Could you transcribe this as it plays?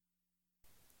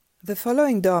The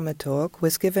following Dharma Talk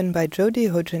was given by Jody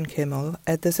Hojin Kimmel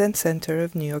at the Zen Center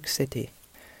of New York City.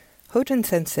 Hojin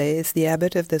Sensei is the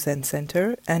abbot of the Zen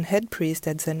Center and head priest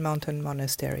at Zen Mountain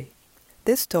Monastery.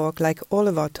 This talk, like all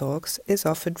of our talks, is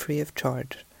offered free of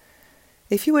charge.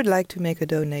 If you would like to make a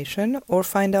donation or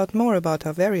find out more about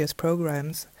our various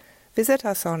programs, visit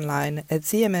us online at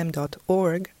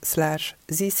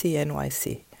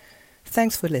zmm.org/ZCNYC.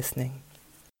 Thanks for listening.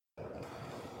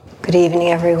 Good evening,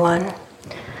 everyone.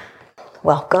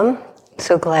 Welcome.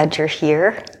 So glad you're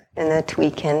here and that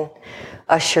we can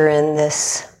usher in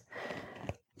this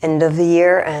end of the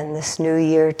year and this new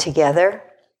year together.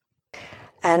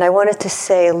 And I wanted to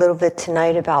say a little bit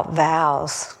tonight about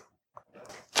vows,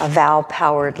 a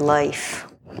vow-powered life.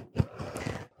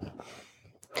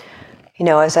 You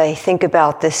know, as I think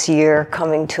about this year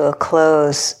coming to a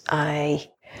close, I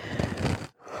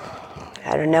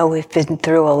don't know, we've been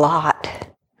through a lot.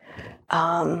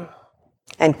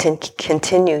 And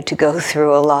continue to go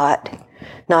through a lot,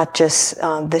 not just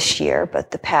this year, but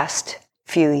the past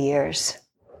few years.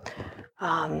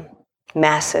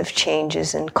 Massive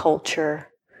changes in culture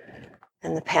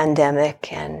and the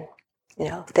pandemic and,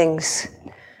 things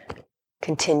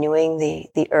continuing,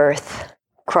 the earth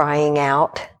crying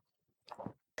out.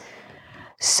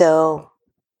 So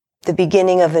the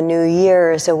beginning of a new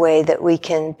year is a way that we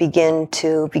can begin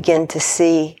to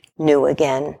see new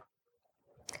again.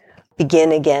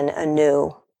 Begin again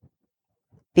anew.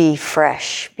 Be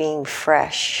fresh, being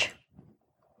fresh.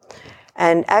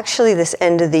 And actually this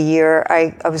end of the year,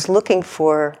 I was looking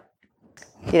for,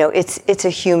 it's a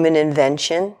human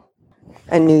invention,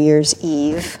 a New Year's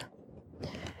Eve,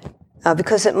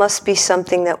 because it must be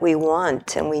something that we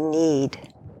want and we need.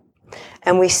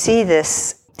 And we see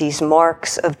these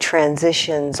marks of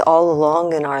transitions all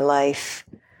along in our life,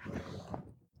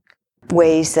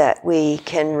 ways that we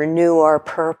can renew our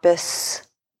purpose,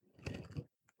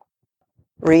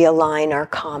 realign our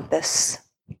compass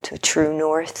to true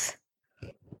north.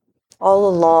 All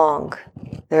along,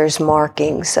 there's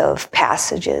markings of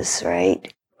passages,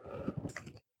 right?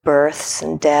 Births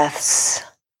and deaths,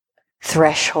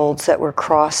 thresholds that we're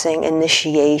crossing,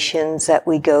 initiations that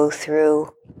we go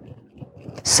through,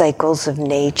 cycles of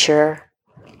nature.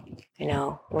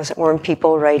 Weren't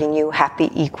people writing you happy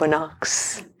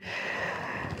equinox?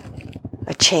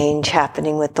 A change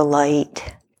happening with the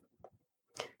light.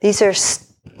 These are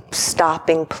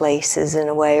stopping places in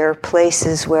a way, or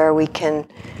places where we can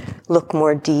look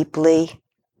more deeply,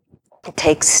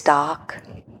 take stock.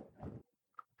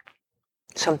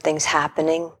 Something's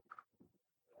happening.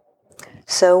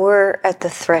 So we're at the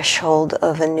threshold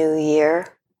of a new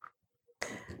year,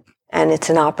 and it's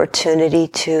an opportunity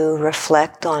to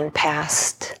reflect on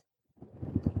past,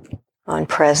 on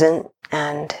present,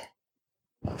 and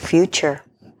future.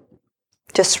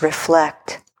 Just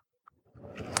reflect.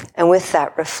 And with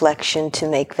that reflection, to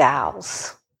make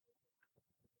vows.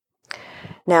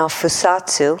 Now,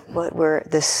 Fusatsu,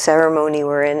 this ceremony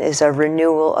we're in, is a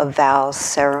renewal of vows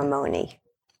ceremony.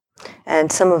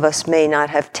 And some of us may not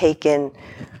have taken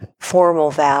formal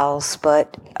vows,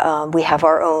 but we have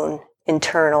our own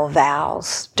internal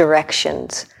vows,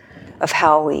 directions of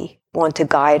how we want to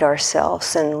guide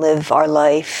ourselves and live our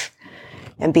life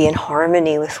and be in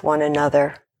harmony with one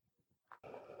another.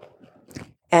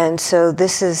 And so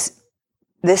this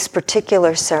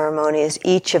particular ceremony is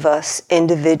each of us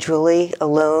individually,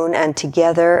 alone, and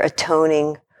together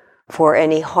atoning for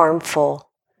any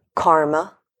harmful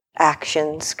karma,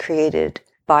 actions created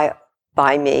by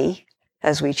me,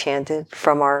 as we chanted,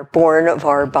 born of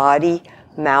our body,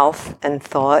 mouth, and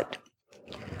thought.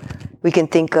 We can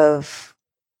think of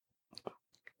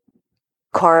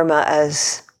karma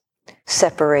as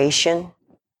separation,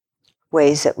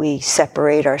 ways that we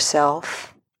separate ourselves,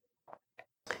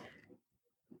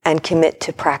 and commit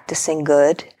to practicing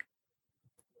good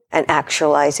and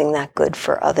actualizing that good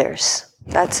for others.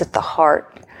 That's at the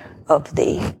heart of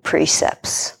the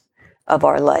precepts of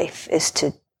our life, is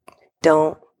to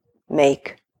don't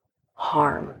make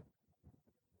harm.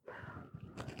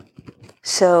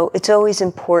 So it's always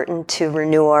important to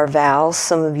renew our vows.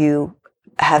 Some of you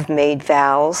have made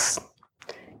vows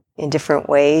in different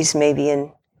ways,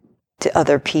 maybe to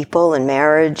other people in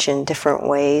marriage in different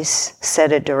ways.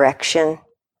 Set a direction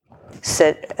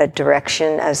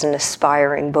as an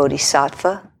aspiring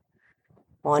bodhisattva,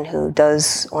 one who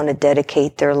does want to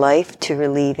dedicate their life to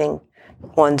relieving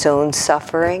one's own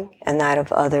suffering and that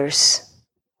of others.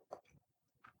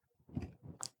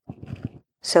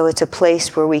 So it's a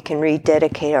place where we can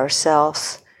rededicate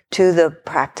ourselves to the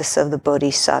practice of the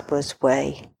bodhisattva's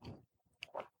way.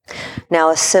 Now,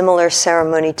 a similar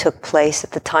ceremony took place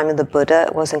at the time of the Buddha.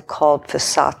 It wasn't called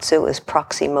Fusatsu, it was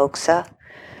proximoxa,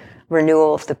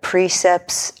 renewal of the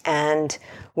precepts, and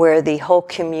where the whole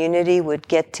community would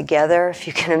get together, if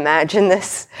you can imagine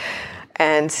this,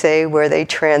 and say where they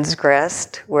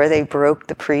transgressed, where they broke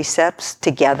the precepts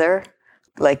together,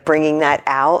 like bringing that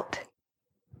out,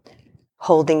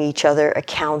 holding each other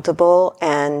accountable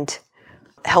and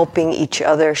helping each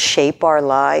other shape our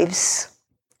lives,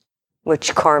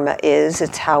 which karma is.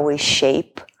 It's how we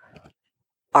shape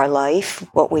our life,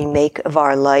 what we make of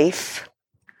our life.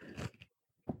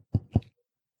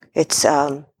 It's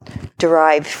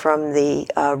derived from the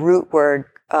root word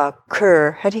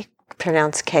kur. How do you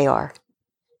pronounce kr?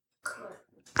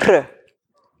 Kr.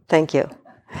 Thank you.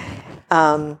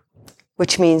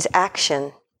 Which means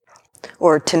action,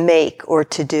 or to make, or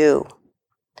to do.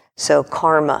 So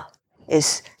karma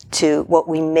is to what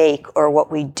we make or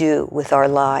what we do with our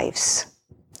lives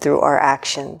through our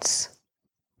actions.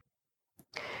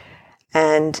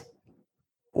 And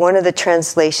one of the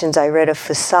translations I read of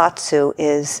Fusatsu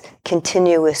is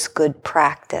continuous good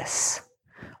practice,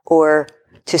 or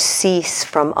to cease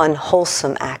from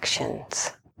unwholesome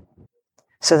actions.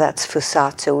 So that's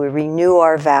Fusatsu. We renew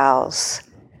our vows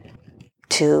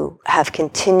to have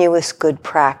continuous good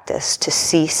practice, to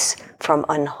cease from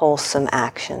unwholesome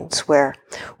actions, where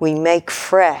we make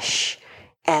fresh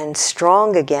and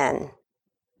strong again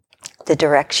the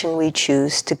direction we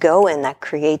choose to go in that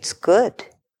creates good.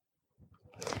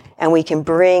 And we can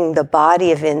bring the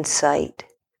body of insight,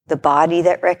 the body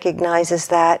that recognizes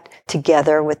that,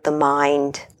 together with the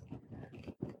mind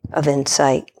of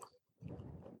insight.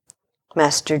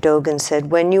 Master Dogen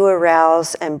said, when you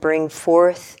arouse and bring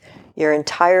forth your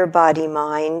entire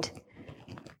body-mind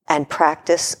and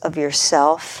practice of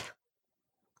yourself,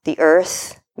 the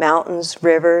earth, mountains,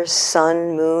 rivers,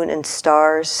 sun, moon, and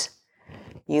stars,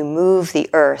 you move the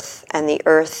earth, and the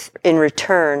earth in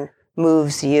return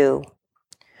moves you.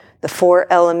 The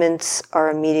four elements are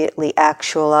immediately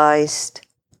actualized.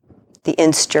 The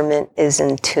instrument is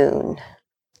in tune.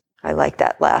 I like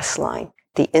that last line.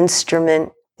 The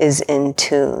instrument is in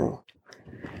tune.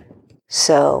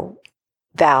 So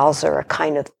vows are a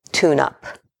kind of tune-up.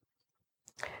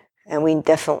 And we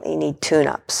definitely need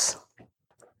tune-ups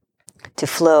to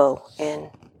flow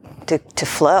to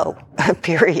flow,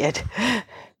 period.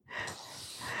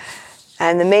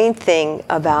 And the main thing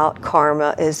about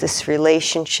karma is this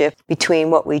relationship between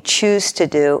what we choose to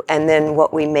do and then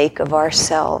what we make of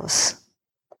ourselves,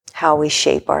 how we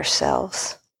shape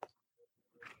ourselves.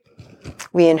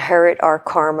 We inherit our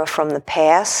karma from the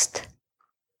past,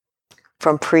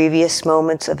 from previous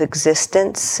moments of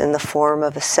existence in the form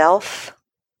of a self.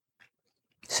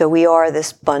 So we are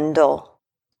this bundle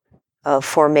of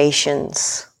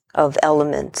formations, of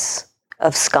elements,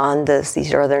 of skandhas,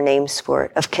 these are other names for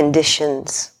it, of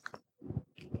conditions.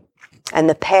 And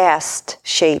the past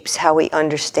shapes how we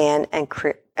understand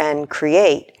and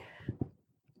create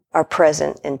our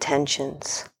present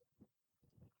intentions.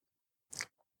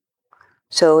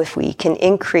 So if we can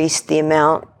increase the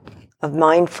amount of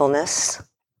mindfulness,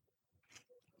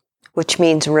 which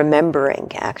means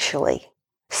remembering, actually,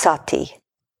 sati,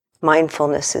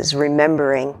 mindfulness is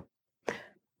remembering,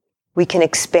 we can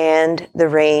expand the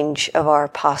range of our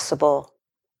possible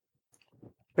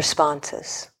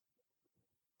responses,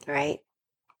 right?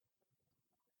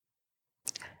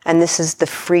 And this is the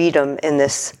freedom in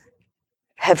this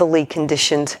heavily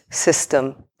conditioned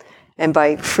system. And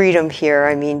by freedom here,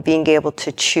 I mean being able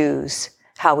to choose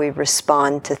how we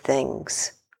respond to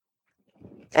things.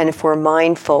 And if we're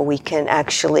mindful, we can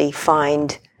actually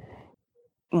find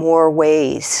more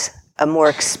ways, a more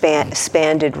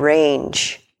expanded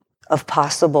range of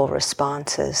possible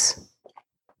responses,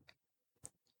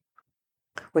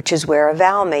 which is where a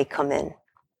vow may come in.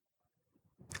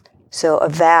 So a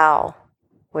vow,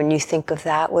 when you think of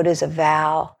that, what is a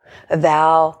vow? A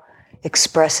vow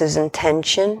expresses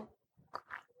intention,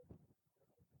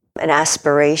 an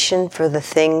aspiration for the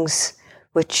things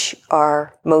which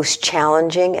are most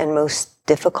challenging and most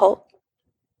difficult,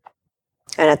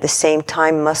 and at the same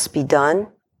time must be done.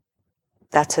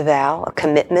 That's a vow, a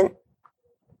commitment,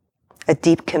 a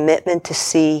deep commitment to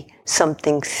see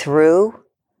something through,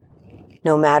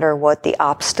 no matter what the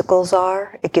obstacles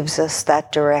are. It gives us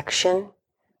that direction,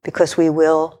 because we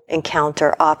will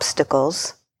encounter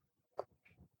obstacles.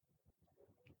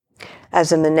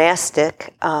 As a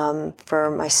monastic,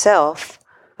 for myself,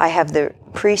 I have the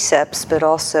precepts, but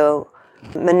also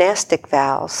monastic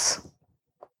vows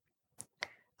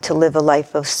to live a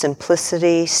life of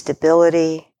simplicity,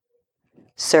 stability,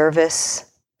 service,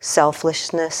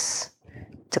 selflessness,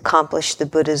 to accomplish the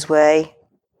Buddha's way.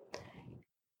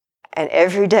 And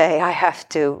every day I have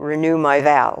to renew my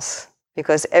vows,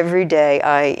 because every day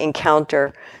I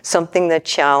encounter something that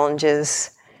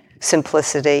challenges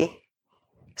simplicity,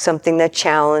 something that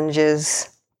challenges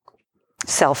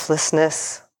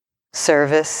selflessness,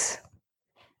 service.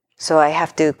 So I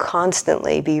have to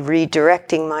constantly be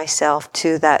redirecting myself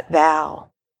to that vow.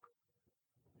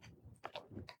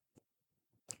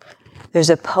 There's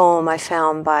a poem I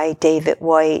found by David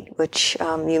White, which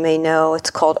you may know. It's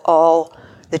called All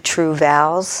the True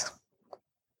Vows.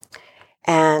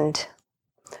 And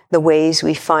the ways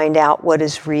we find out what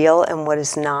is real and what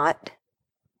is not.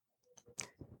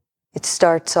 It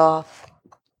starts off,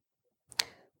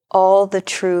 all the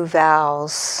true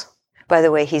vows. By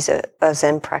the way, he's a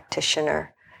Zen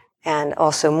practitioner and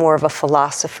also more of a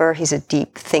philosopher. He's a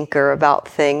deep thinker about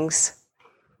things.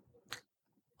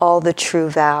 All the true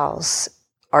vows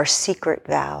are secret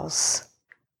vows.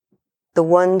 The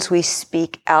ones we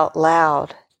speak out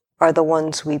loud are the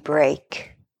ones we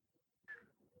break.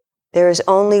 There is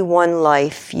only one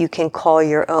life you can call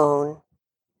your own,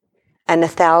 and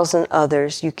 1,000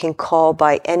 others you can call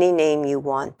by any name you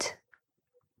want.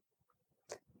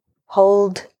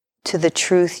 Hold to the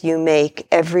truth you make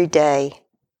every day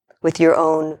with your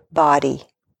own body.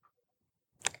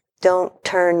 Don't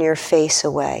turn your face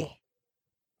away.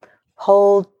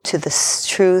 Hold to the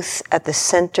truth at the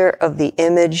center of the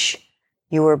image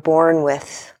you were born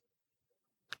with.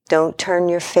 Don't turn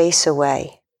your face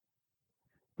away.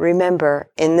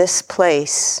 Remember, in this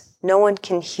place, no one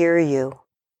can hear you.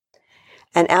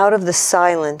 And out of the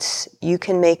silence, you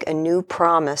can make a new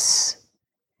promise.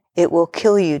 It will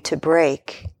kill you to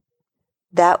break.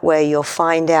 That way you'll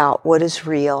find out what is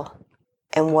real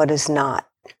and what is not.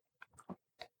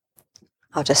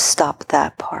 I'll just stop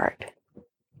that part.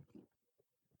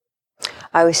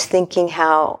 I was thinking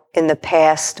how in the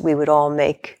past we would all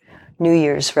make New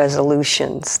Year's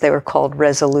resolutions. They were called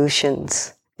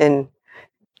resolutions in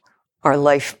our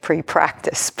life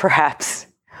pre-practice, perhaps.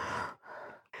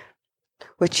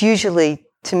 Which usually,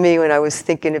 to me, when I was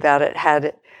thinking about it,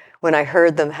 when I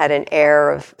heard them, had an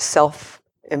air of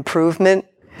self-improvement.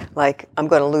 Like, I'm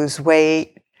going to lose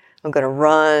weight, I'm going to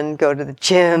run, go to the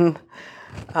gym,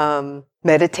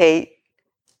 meditate.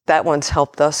 That one's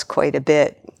helped us quite a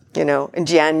bit. You know, in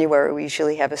January, we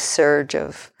usually have a surge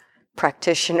of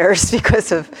practitioners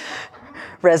because of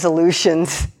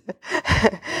resolutions.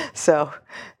 So,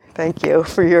 thank you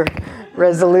for your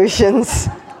resolutions.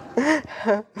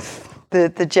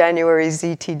 The January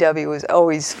ZTW was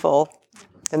always full,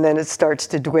 and then it starts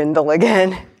to dwindle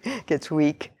again, gets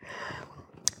weak.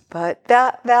 But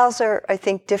vows are, I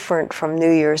think, different from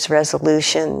New Year's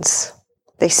resolutions.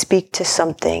 They speak to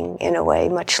something, in a way,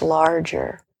 much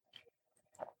larger.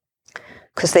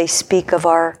 Because they speak of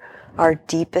our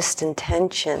deepest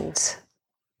intentions.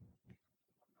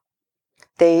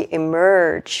 They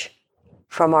emerge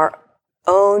from our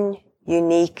own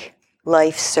unique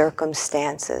life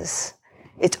circumstances.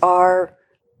 It's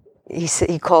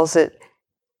he calls it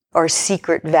our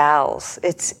secret vows.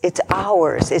 It's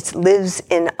ours. It lives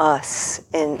in us,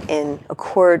 in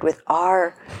accord with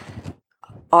our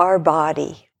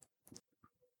body,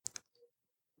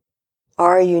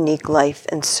 our unique life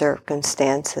and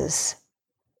circumstances.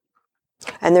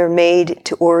 And they're made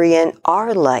to orient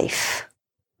our life,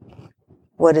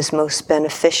 what is most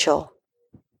beneficial.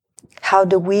 How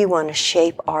do we want to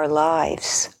shape our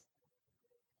lives?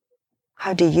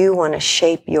 How do you want to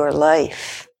shape your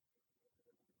life?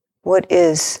 What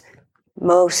is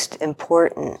most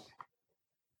important?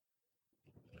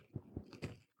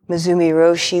 Mizumi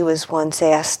Roshi was once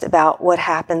asked about what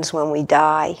happens when we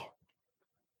die.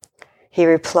 He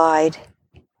replied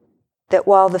that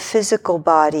while the physical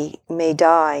body may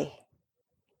die,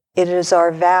 it is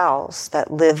our vows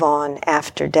that live on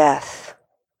after death.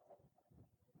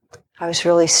 I was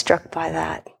really struck by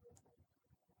that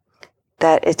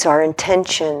it's our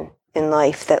intention in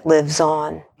life that lives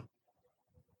on.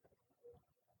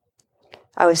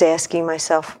 I was asking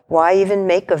myself, why even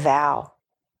make a vow?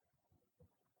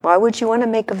 Why would you want to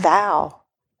make a vow?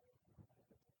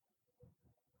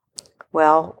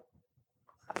 Well,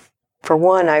 for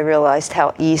one, I realized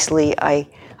how easily I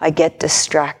get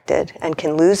distracted and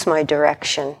can lose my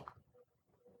direction.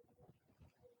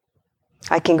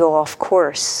 I can go off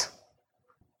course.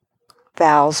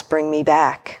 Vows bring me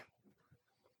back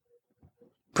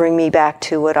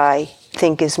to what I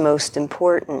think is most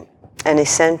important and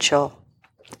essential.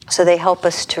 So they help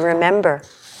us to remember.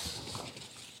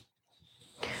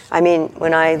 I mean,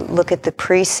 when I look at the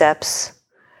precepts,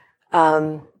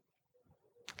 I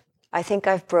think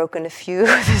I've broken a few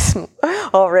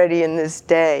already in this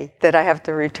day that I have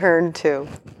to return to.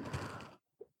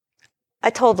 I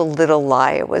told a little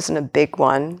lie. It wasn't a big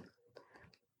one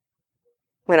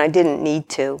when I didn't need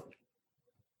to.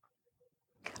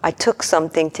 I took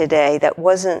something today that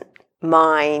wasn't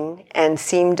mine and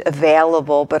seemed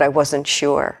available, but I wasn't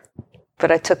sure.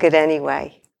 But I took it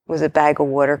anyway. It was a bag of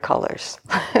watercolors,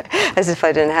 as if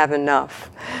I didn't have enough.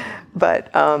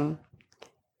 But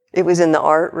it was in the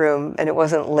art room and it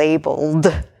wasn't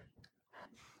labeled.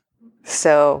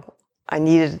 So I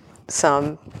needed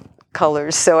some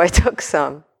colors, so I took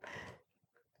some.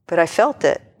 But I felt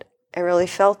it. I really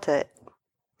felt it.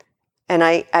 And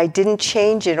I didn't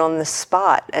change it on the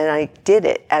spot, and I did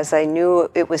it as I knew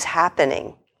it was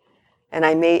happening. And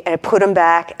I put them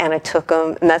back, and I took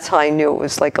them, and that's how I knew it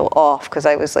was like off, because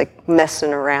I was like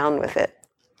messing around with it,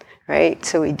 right?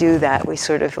 So we do that. We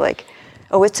sort of like,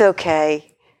 oh, it's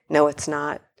okay. No, it's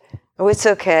not. Oh, it's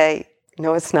okay.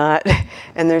 No, it's not.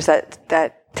 And there's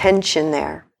that tension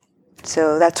there.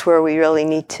 So that's where we really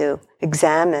need to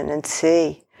examine and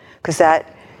see, because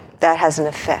that has an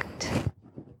effect,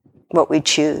 what we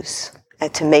choose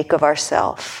and to make of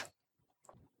ourselves.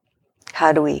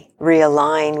 How do we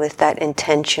realign with that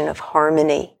intention of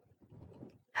harmony?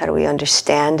 How do we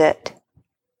understand it?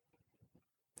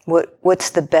 What's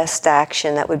the best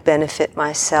action that would benefit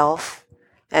myself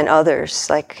and others?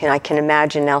 Like, I can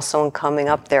imagine now someone coming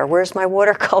up there, where's my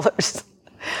watercolors?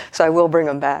 So I will bring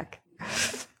them back.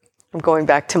 I'm going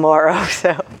back tomorrow.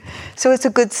 So it's a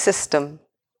good system.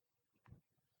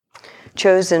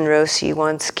 Chosen Roshi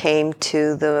once came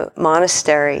to the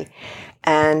monastery,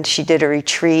 and she did a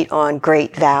retreat on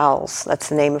great vows. That's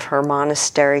the name of her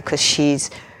monastery, because she's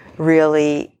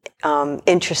really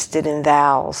interested in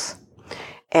vows.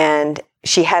 And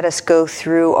she had us go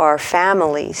through our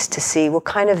families to see what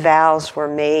kind of vows were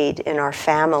made in our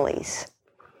families.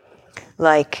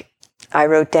 Like, I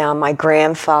wrote down my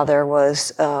grandfather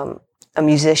was a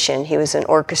musician. He was an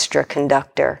orchestra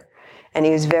conductor. And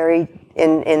he was very,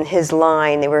 in his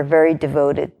line, they were very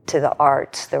devoted to the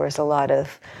arts. There was a lot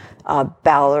of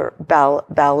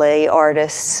ballet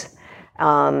artists,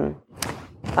 and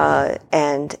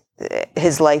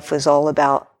his life was all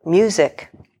about music.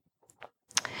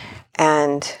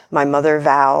 And my mother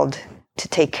vowed to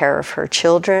take care of her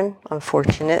children. I'm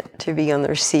fortunate to be on the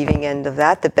receiving end of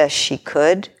that, the best she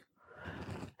could.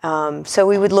 So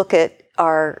we would look at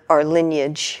our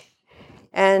lineage.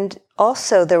 And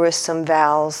also there were some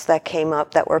vows that came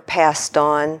up that were passed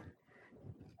on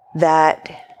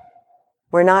that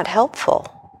were not helpful,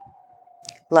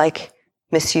 like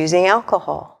misusing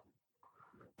alcohol.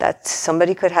 That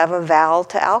somebody could have a vow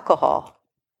to alcohol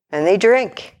and they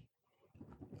drink.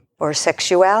 Or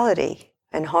sexuality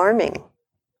and harming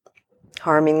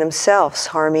themselves,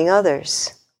 harming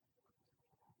others.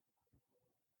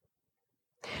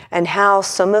 And how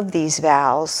some of these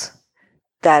vows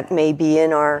that may be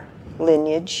in our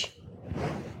lineage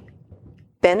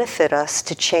benefit us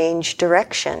to change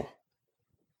direction,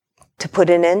 to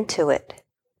put an end to it,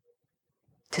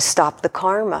 to stop the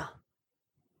karma.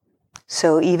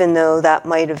 So even though that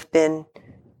might have been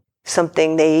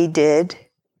something they did,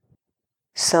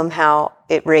 somehow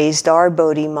it raised our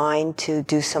Bodhi mind to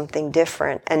do something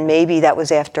different. And maybe that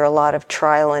was after a lot of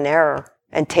trial and error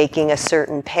and taking a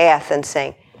certain path and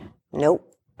saying, nope,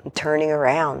 I'm turning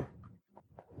around.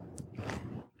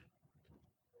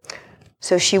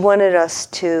 So she wanted us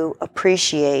to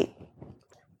appreciate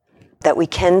that we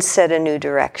can set a new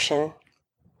direction.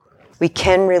 We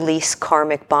can release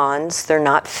karmic bonds. They're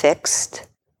not fixed.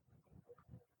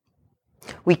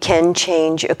 We can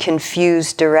change a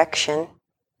confused direction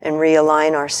and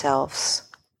realign ourselves.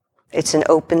 It's an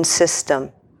open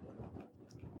system.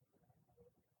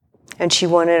 And she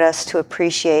wanted us to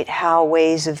appreciate how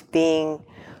ways of being,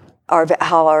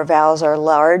 how our vows are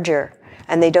larger,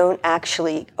 and they don't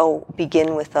actually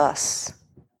begin with us.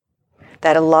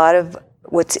 That a lot of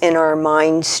what's in our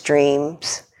mind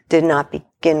streams did not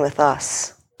begin with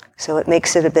us. So it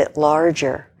makes it a bit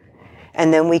larger.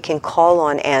 And then we can call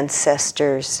on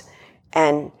ancestors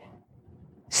and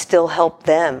still help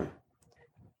them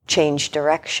change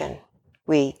direction.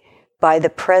 By the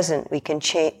present, we can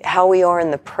change how we are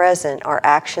in the present. Our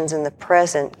actions in the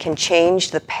present can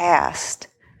change the past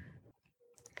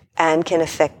and can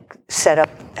set up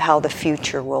how the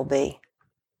future will be.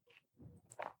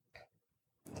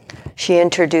 She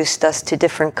introduced us to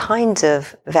different kinds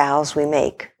of vows we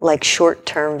make, like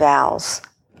short-term vows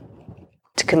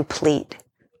to complete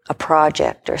a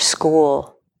project or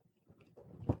school,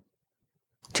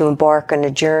 to embark on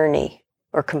a journey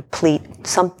or complete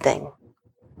something.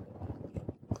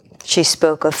 She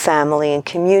spoke of family and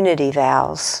community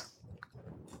vows,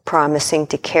 promising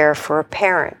to care for a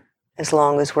parent as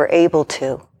long as we're able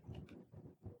to.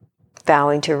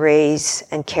 vowing to raise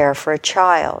and care for a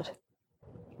child,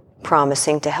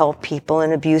 promising to help people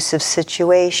in abusive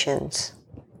situations,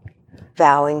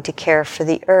 vowing to care for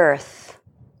the earth,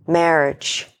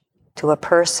 marriage, to a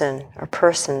person or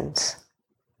persons.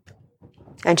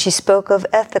 And she spoke of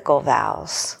ethical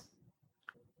vows,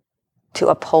 to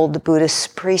uphold the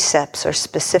Buddhist precepts or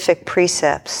specific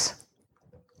precepts,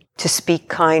 to speak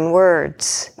kind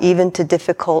words, even to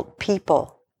difficult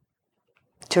people,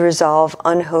 to resolve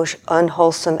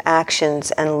unwholesome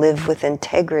actions and live with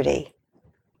integrity,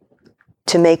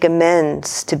 to make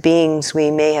amends to beings we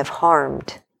may have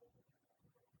harmed.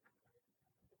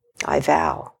 I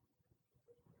vow.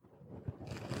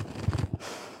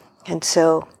 And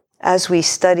so, as we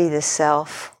study the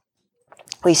self,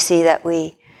 we see that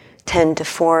we tend to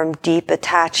form deep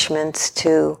attachments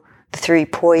to the three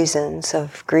poisons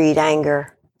of greed,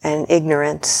 anger, and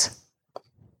ignorance,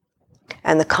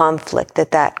 and the conflict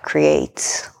that that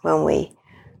creates when we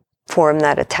form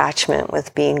that attachment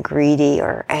with being greedy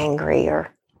or angry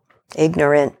or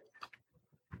ignorant.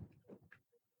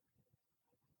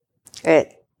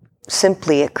 It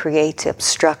creates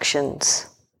obstructions,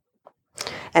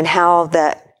 and how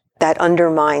that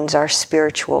undermines our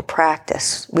spiritual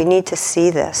practice. We need to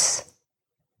see this.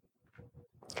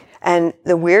 And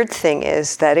the weird thing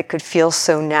is that it could feel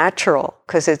so natural,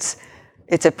 because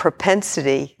it's a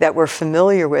propensity that we're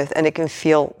familiar with, and it can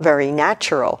feel very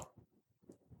natural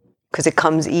because it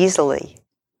comes easily.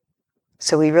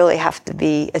 So we really have to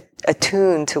be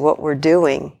attuned to what we're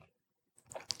doing,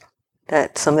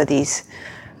 that some of these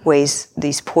ways,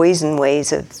 these poison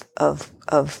ways of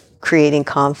creating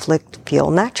conflict,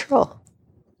 feel natural.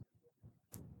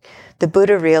 The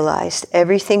Buddha realized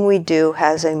everything we do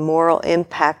has a moral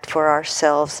impact for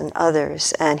ourselves and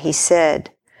others, and he said,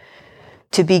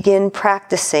 to begin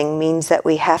practicing means that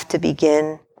we have to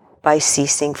begin by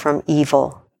ceasing from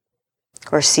evil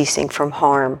or ceasing from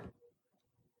harm.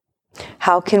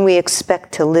 How can we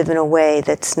expect to live in a way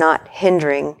that's not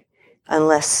hindering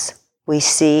unless we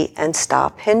see and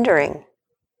stop hindering?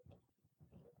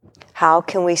 How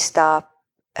can we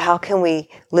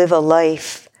live a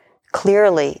life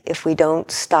clearly if we don't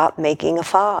stop making a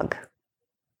fog?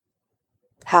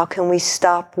 How can we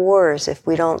stop wars if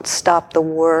we don't stop the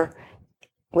war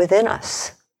within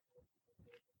us?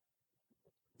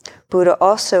 Buddha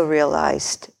also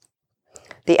realized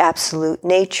the absolute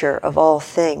nature of all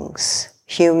things,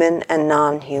 human and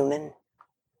non-human.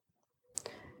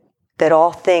 That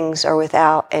all things are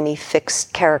without any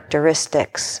fixed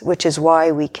characteristics, which is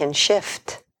why we can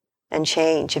shift and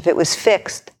change. If it was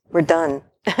fixed, we're done.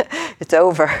 It's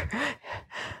over.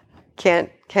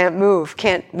 Can't move.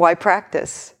 Why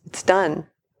practice? It's done.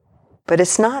 But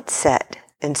it's not set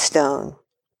in stone.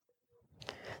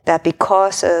 That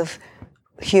because of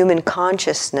human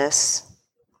consciousness,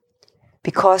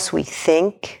 because we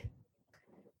think,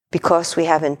 because we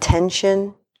have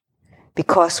intention,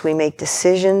 because we make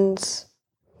decisions,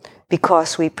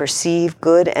 because we perceive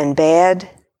good and bad,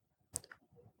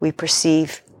 we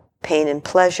perceive pain and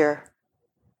pleasure,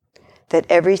 that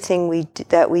everything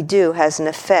that we do has an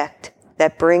effect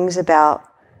that brings about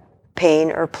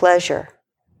pain or pleasure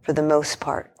for the most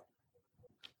part.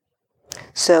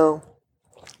 So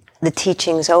the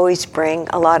teachings always bring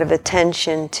a lot of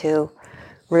attention to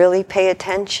really pay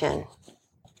attention,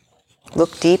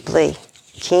 look deeply,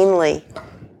 keenly,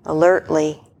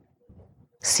 alertly,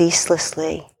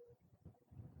 ceaselessly,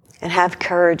 and have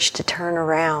courage to turn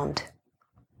around,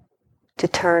 to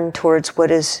turn towards what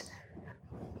is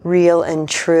real and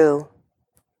true.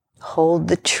 Hold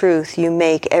the truth you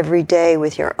make every day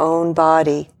with your own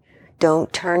body.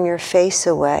 Don't turn your face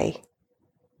away.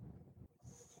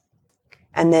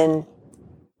 And then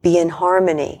be in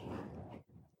harmony.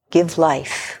 Give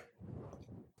life.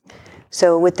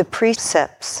 So with the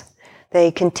precepts,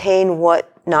 they contain what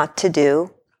not to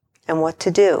do and what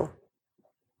to do.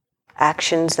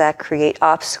 Actions that create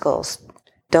obstacles.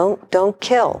 Don't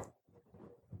kill.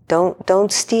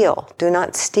 Don't steal. Do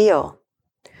not steal.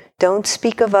 Don't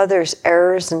speak of others'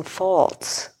 errors and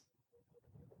faults.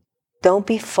 Don't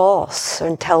be false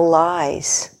and tell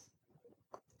lies.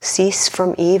 Cease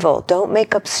from evil. Don't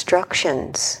make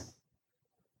obstructions.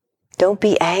 Don't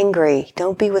be angry.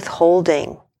 Don't be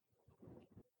withholding.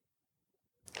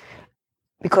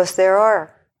 Because there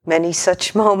are many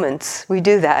such moments. We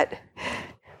do that.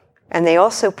 And they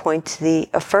also point to the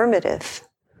affirmative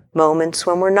moments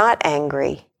when we're not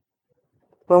angry,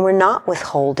 when we're not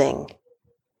withholding,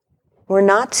 we're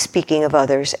not speaking of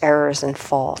others' errors and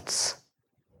faults.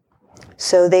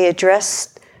 So they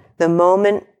address the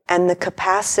moment and the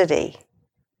capacity,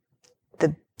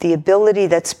 the ability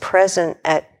that's present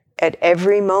at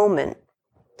every moment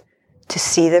to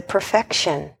see the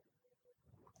perfection,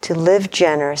 to live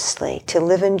generously, to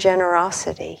live in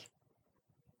generosity.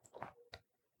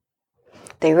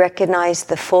 They recognize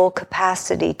the full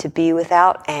capacity to be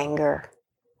without anger,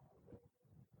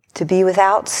 to be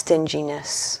without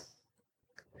stinginess,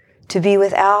 to be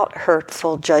without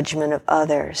hurtful judgment of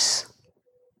others.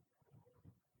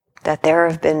 That there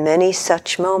have been many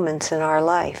such moments in our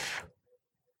life.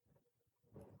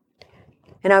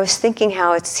 And I was thinking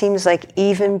how it seems like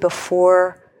even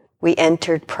before we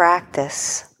entered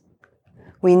practice,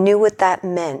 we knew what that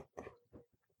meant.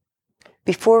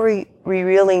 Before we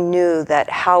really knew that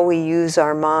how we use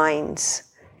our minds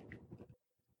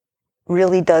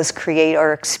really does create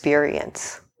our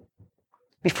experience.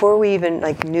 Before we even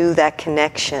knew that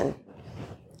connection,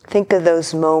 think of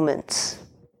those moments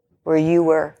where you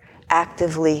were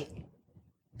actively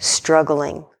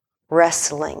struggling,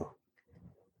 wrestling,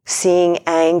 seeing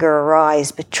anger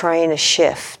arise, but trying to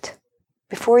shift.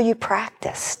 Before you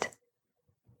practiced,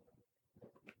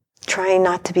 trying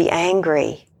not to be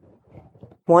angry,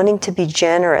 wanting to be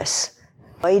generous,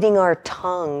 biting our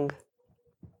tongue,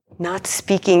 not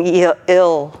speaking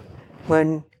ill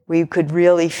when we could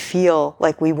really feel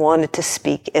like we wanted to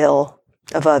speak ill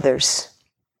of others.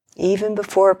 Even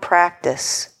before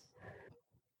practice,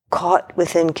 caught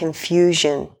within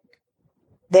confusion,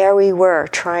 there we were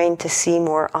trying to see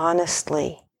more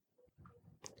honestly,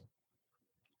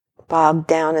 bogged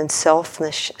down in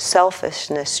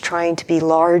selfishness, trying to be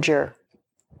larger,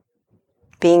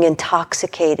 being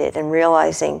intoxicated and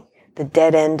realizing the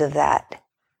dead end of that.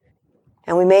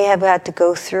 And we may have had to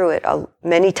go through it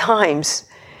many times.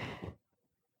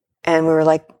 And we were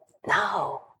like,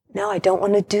 no, I don't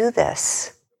want to do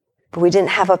this. But we didn't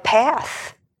have a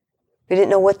path. We didn't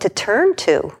know what to turn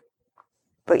to.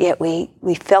 But yet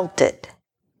we felt it.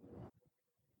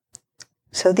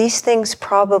 So these things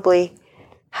probably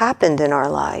happened in our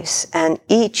lives. And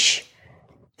each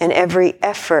and every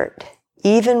effort,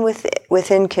 even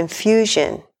within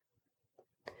confusion,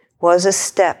 was a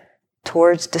step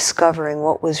towards discovering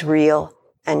what was real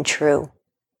and true,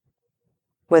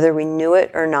 whether we knew it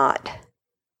or not.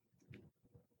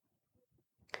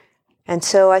 And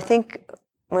so I think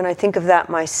when I think of that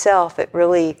myself, it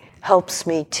really helps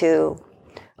me to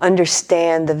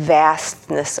understand the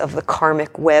vastness of the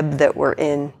karmic web that we're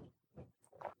in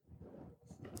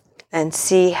and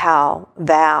see how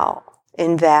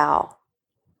in vow,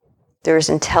 there's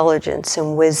intelligence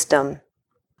and wisdom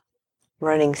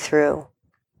running through.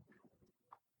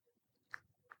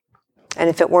 And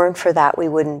if it weren't for that, we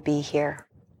wouldn't be here.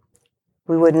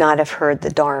 We would not have heard the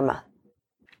Dharma.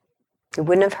 We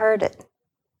wouldn't have heard it.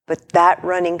 But that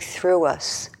running through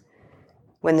us,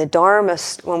 when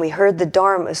we heard the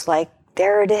Dharma, it was like,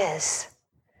 there it is.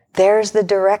 There's the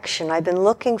direction I've been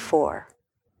looking for.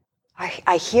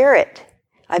 I hear it.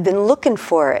 I've been looking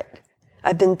for it.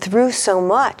 I've been through so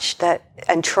much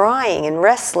and trying and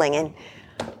wrestling, and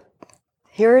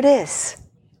here it is.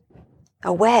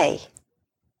 A way.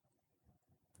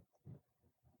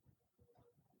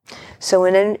 So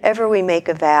whenever we make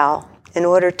a vow, in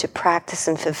order to practice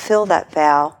and fulfill that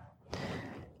vow,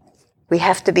 we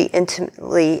have to be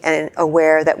intimately and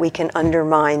aware that we can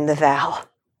undermine the vow.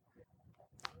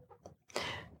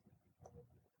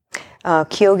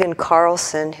 Kjogin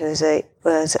Carlson,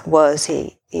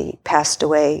 he passed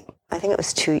away, I think it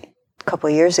was a couple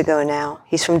of years ago now.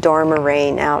 He's from Dharma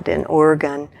Rain out in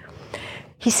Oregon.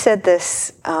 He said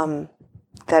this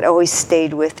that always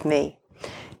stayed with me.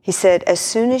 He said, as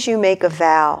soon as you make a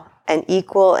vow, an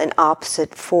equal and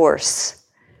opposite force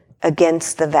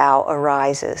against the vow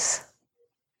arises.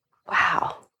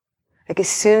 Wow. As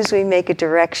soon as we make a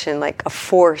direction, a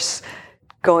force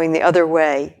going the other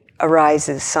way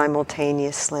arises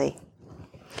simultaneously.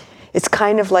 It's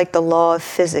kind of like the law of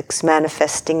physics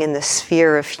manifesting in the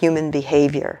sphere of human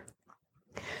behavior.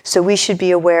 So we should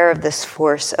be aware of this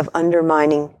force of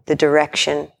undermining the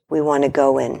direction we want to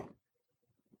go in.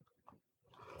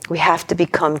 We have to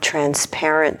become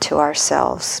transparent to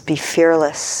ourselves, be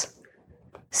fearless,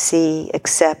 see,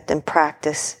 accept, and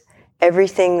practice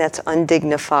everything that's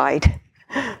undignified,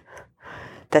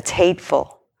 that's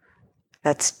hateful,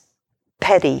 that's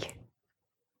petty,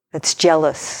 that's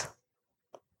jealous.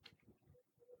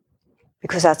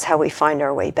 Because that's how we find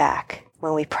our way back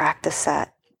when we practice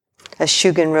that. As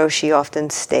Shugen Roshi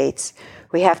often states,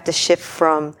 we have to shift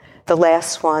from the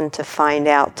last one to find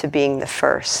out to being the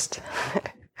first.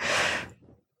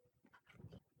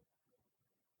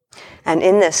 And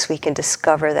in this, we can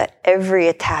discover that every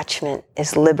attachment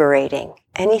is liberating.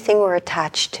 Anything we're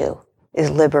attached to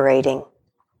is liberating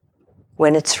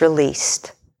when it's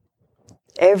released.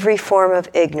 Every form of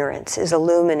ignorance is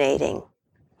illuminating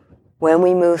when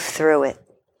we move through it,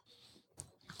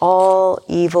 all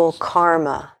evil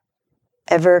karma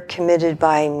ever committed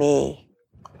by me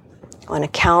on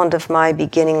account of my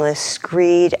beginningless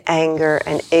greed, anger,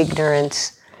 and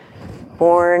ignorance,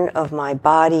 born of my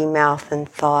body, mouth, and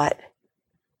thought,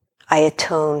 I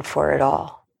atone for it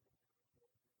all.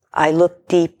 I look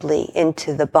deeply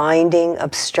into the binding,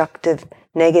 obstructive,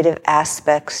 negative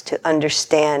aspects to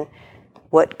understand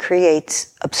what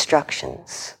creates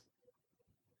obstructions.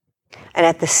 And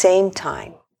at the same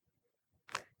time,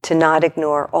 to not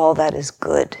ignore all that is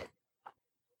good.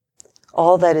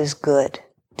 All that is good,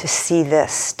 to see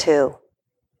this too.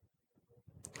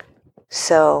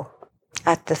 So,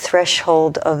 at the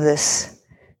threshold of this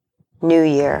new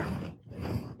year,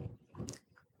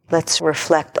 let's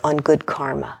reflect on good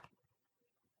karma.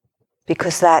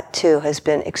 Because that too has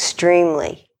been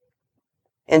extremely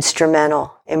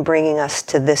instrumental in bringing us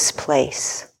to this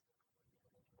place.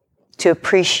 To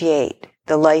appreciate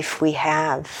the life we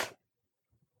have,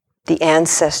 the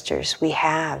ancestors we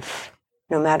have,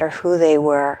 no matter who they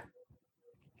were.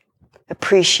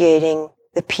 Appreciating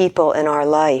the people in our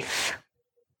life.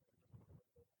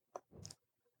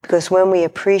 Because when we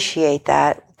appreciate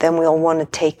that, then we'll want to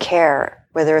take care,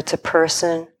 whether it's a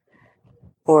person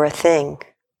or a thing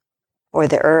or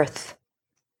the earth.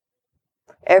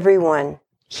 Everyone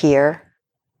here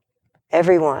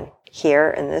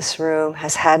in this room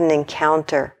has had an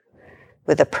encounter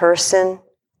with a person,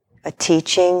 a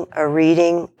teaching, a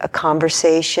reading, a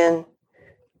conversation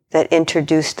that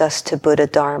introduced us to Buddha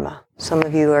Dharma. Some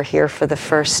of you are here for the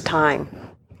first time.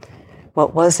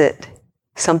 What was it?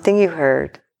 Something you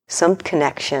heard, some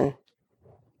connection.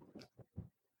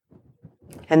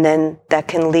 And then that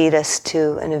can lead us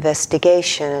to an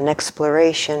investigation, an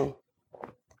exploration.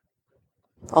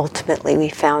 Ultimately, we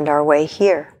found our way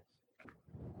here.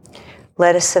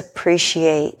 Let us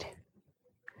appreciate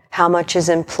how much is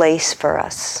in place for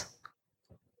us,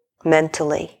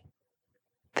 mentally,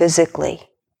 physically,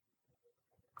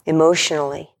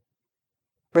 emotionally,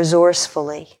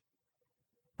 resourcefully,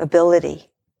 ability,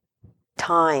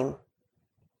 time,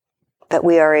 that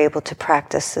we are able to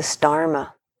practice this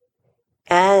Dharma.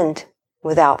 And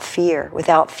without fear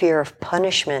of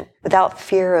punishment, without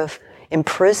fear of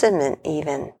imprisonment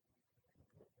even,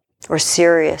 or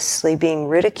seriously being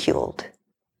ridiculed.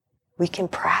 We can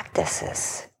practice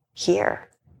this here.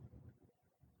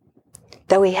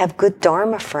 That we have good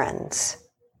Dharma friends.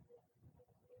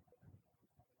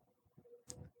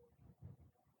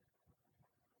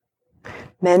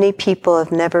 Many people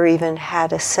have never even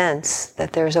had a sense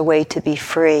that there's a way to be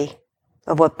free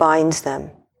of what binds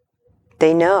them.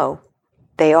 They know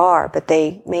they are, but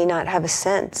they may not have a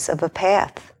sense of a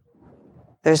path.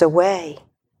 There's a way.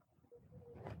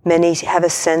 Many have a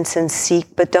sense and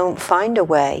seek, but don't find a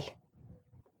way.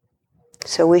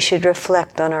 So we should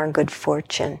reflect on our good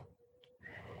fortune.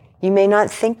 You may not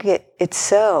think it's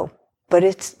so,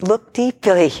 but look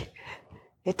deeply.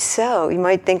 It's so. You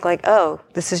might think like, oh,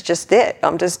 this is just it.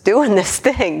 I'm just doing this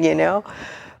thing,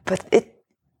 But it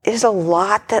is a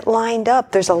lot that lined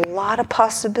up. There's a lot of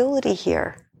possibility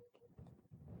here.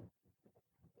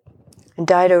 And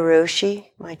Daido Roshi,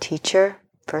 my teacher,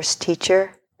 first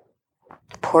teacher,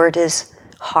 poured his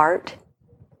heart,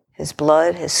 his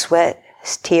blood, his sweat,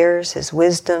 his tears, his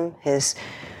wisdom, his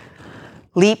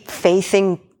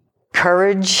leap-faithing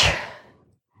courage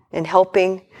in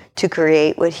helping to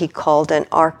create what he called an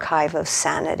archive of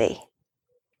sanity.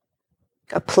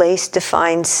 A place to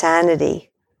find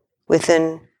sanity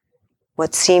within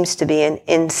what seems to be an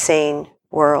insane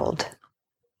world.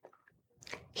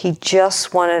 He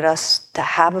just wanted us to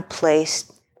have a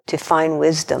place to find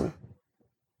wisdom,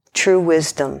 true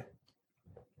wisdom,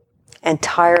 and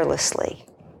tirelessly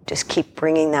just keep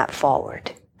bringing that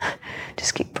forward.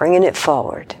 Just keep bringing it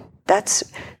forward. That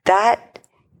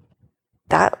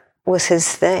was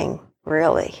his thing,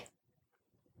 really.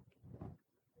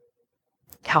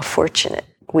 How fortunate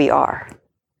we are.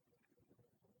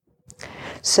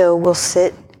 So we'll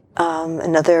sit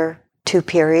another 2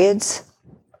 periods,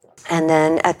 and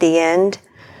then at the end,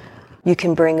 you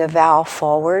can bring a vow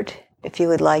forward if you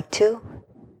would like to.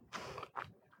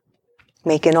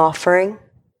 Make an offering.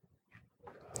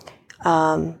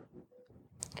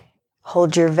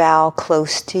 Hold your vow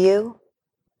close to you.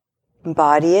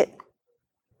 Embody it.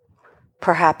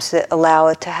 Perhaps allow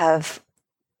it to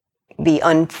be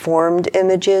unformed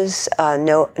images,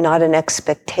 not an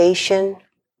expectation,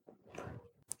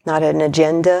 not an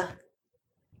agenda,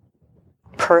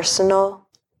 personal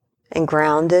and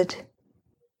grounded.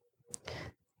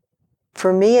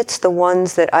 For me, it's the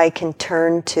ones that I can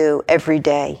turn to every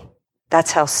day.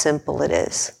 That's how simple it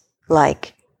is.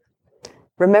 Like,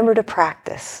 remember to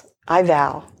practice. I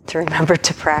vow to remember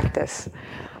to practice.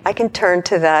 I can turn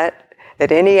to that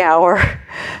at any hour,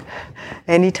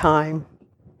 any time,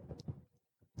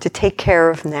 to take care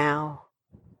of now,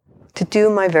 to do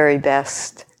my very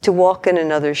best, to walk in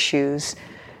another's shoes.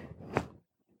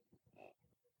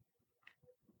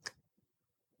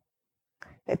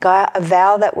 A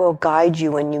vow that will guide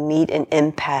you when you meet an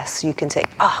impasse. You can say,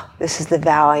 this is the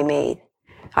vow I made.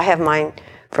 I have mine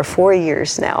for 4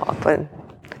 years now up on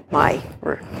my,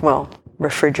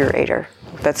 refrigerator.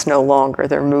 That's no longer,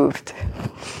 they're moved.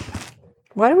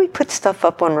 Why do we put stuff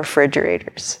up on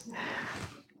refrigerators?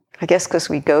 I guess because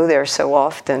we go there so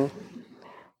often.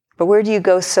 But where do you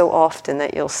go so often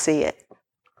that you'll see it?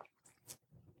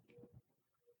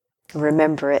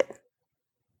 Remember it.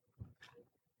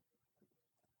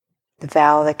 The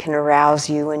vow that can arouse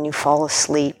you when you fall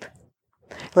asleep.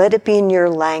 Let it be in your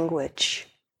language.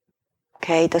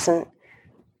 Okay?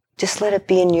 Just let it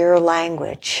be in your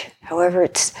language. However,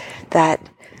 it's that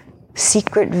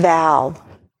secret vow,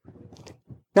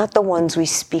 not the ones we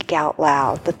speak out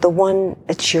loud, but the one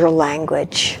that's your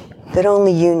language, that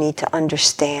only you need to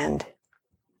understand.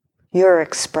 Your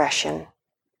expression.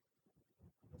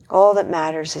 All that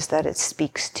matters is that it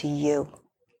speaks to you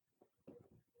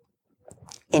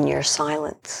in your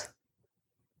silence.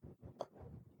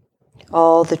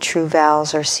 All the true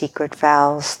vows are secret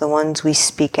vows. The ones we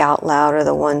speak out loud are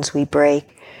the ones we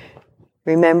break.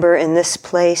 Remember, in this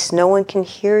place, no one can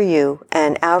hear you,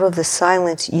 and out of the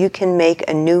silence, you can make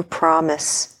a new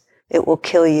promise. It will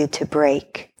kill you to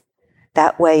break.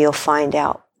 That way you'll find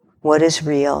out what is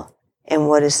real and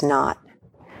what is not.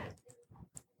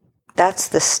 That's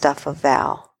the stuff of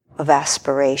vow, of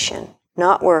aspiration.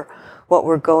 Not what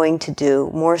we're going to do,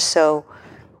 more so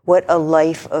what a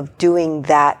life of doing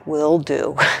that will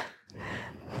do,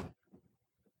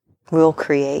 will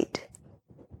create.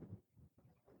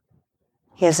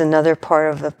 He has another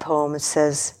part of the poem. It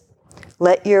says,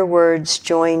 let your words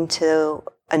join to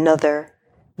another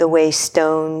the way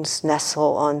stones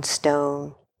nestle on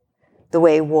stone, the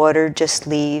way water just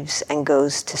leaves and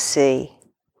goes to sea.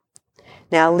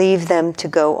 Now leave them to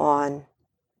go on.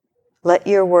 Let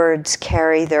your words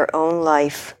carry their own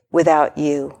life without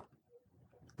you.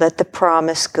 Let the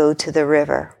promise go to the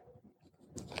river.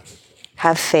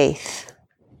 Have faith.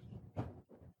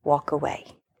 Walk away.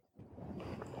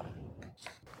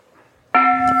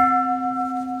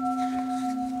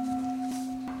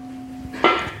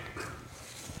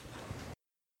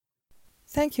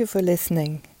 Thank you for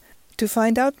listening. To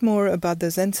find out more about the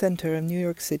Zen Center of New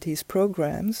York City's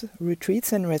programs,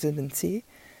 retreats and residency,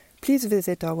 please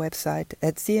visit our website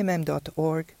at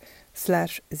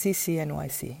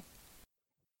zmm.org/ZCNYC.